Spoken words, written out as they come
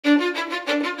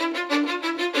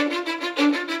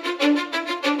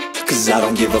'cause I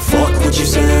don't give a fuck what you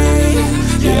say.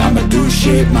 Yeah, I'ma do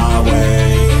shit my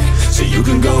way. So you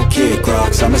can go kick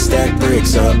rocks, I'ma stack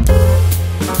bricks up.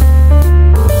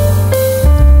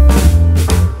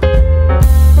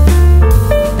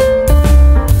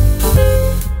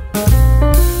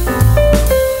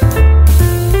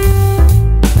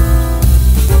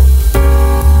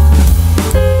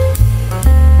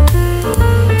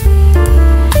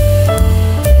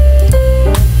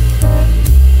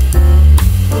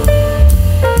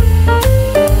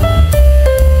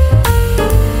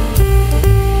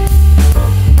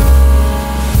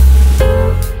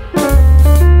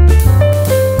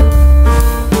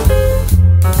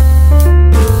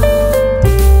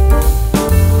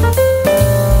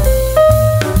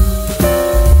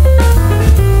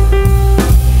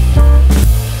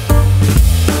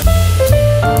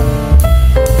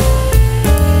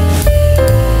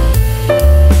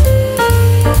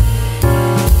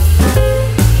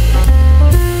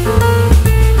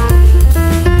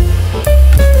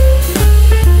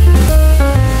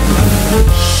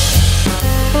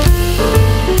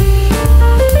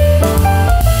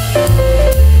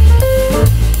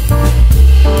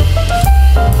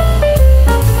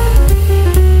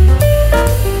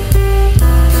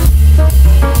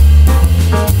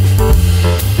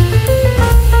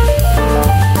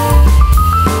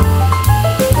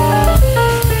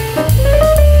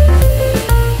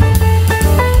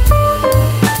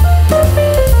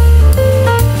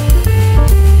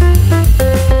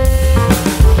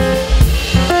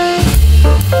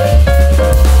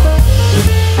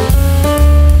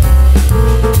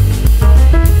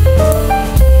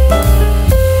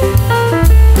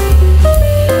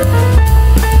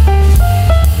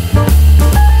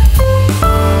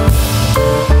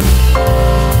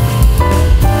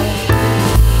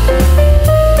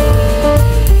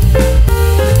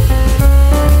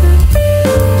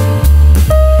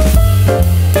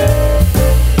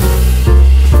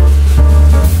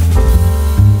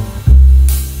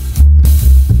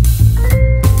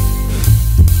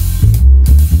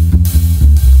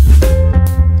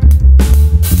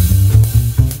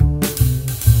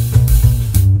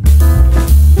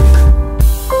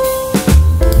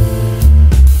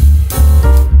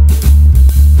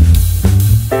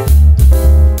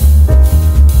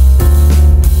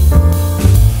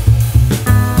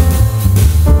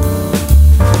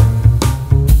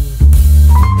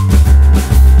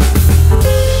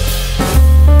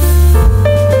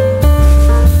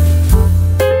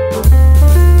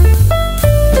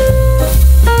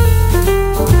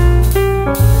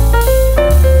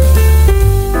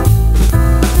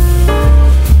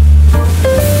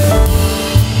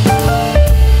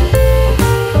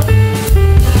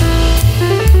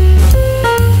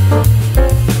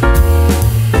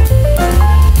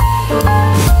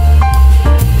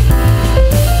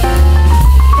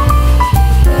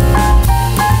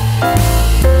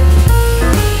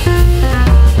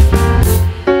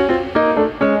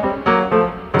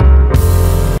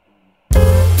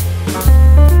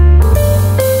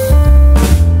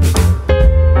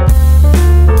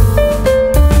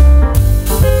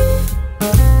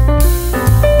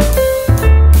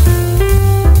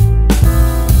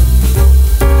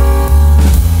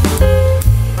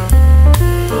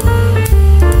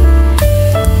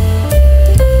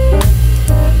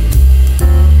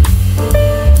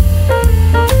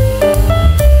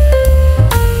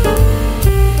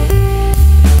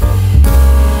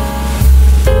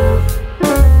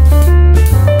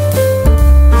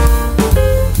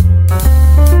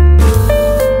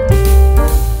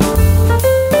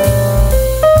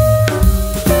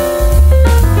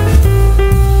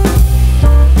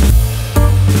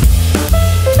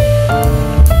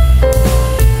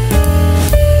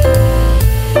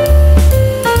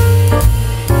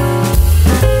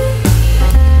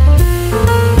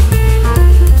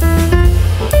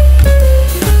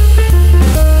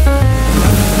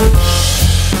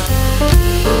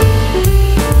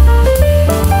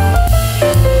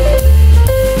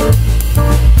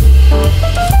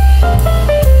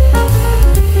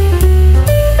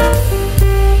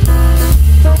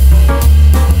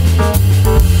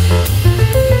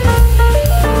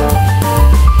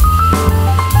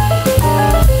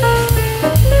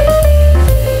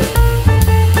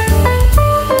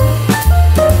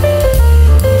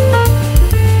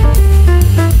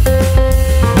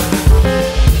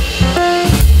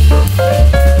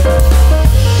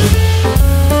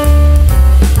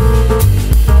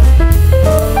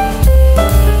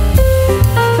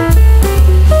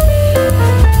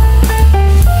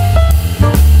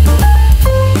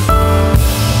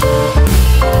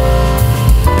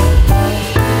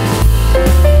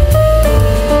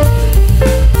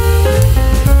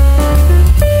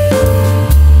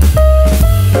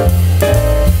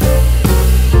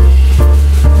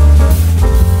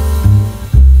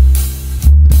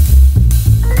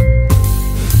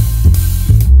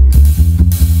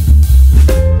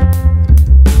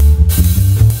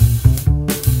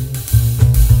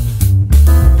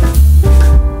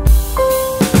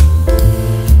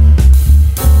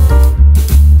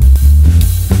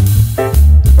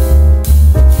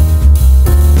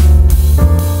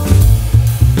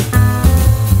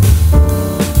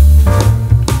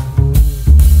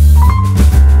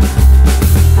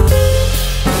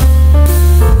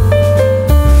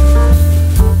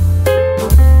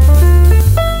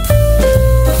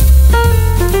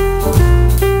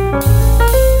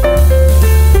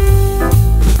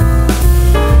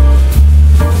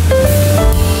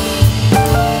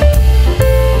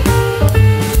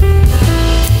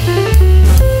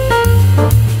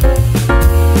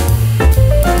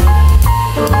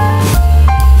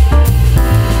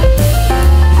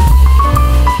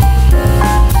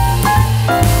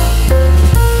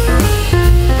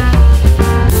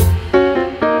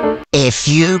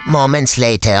 few moments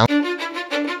later.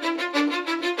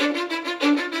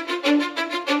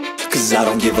 Cause I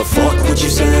don't give a fuck what you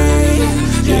say.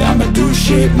 Yeah, I'ma do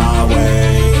shit my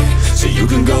way. So you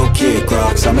can go kick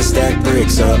rocks, I'ma stack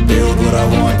bricks up, build what I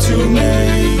want to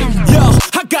make. Yo,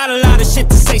 I got a lot of shit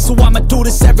to say, so I'ma do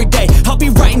this every day. I'll be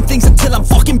writing things until I'm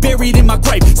fucking buried in my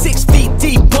grave. 6 feet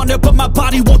deep under, but my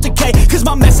body won't decay. Cause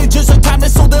my messages are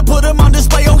timeless, so they'll put them on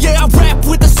display. Oh yeah, I rap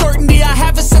with the certainty I have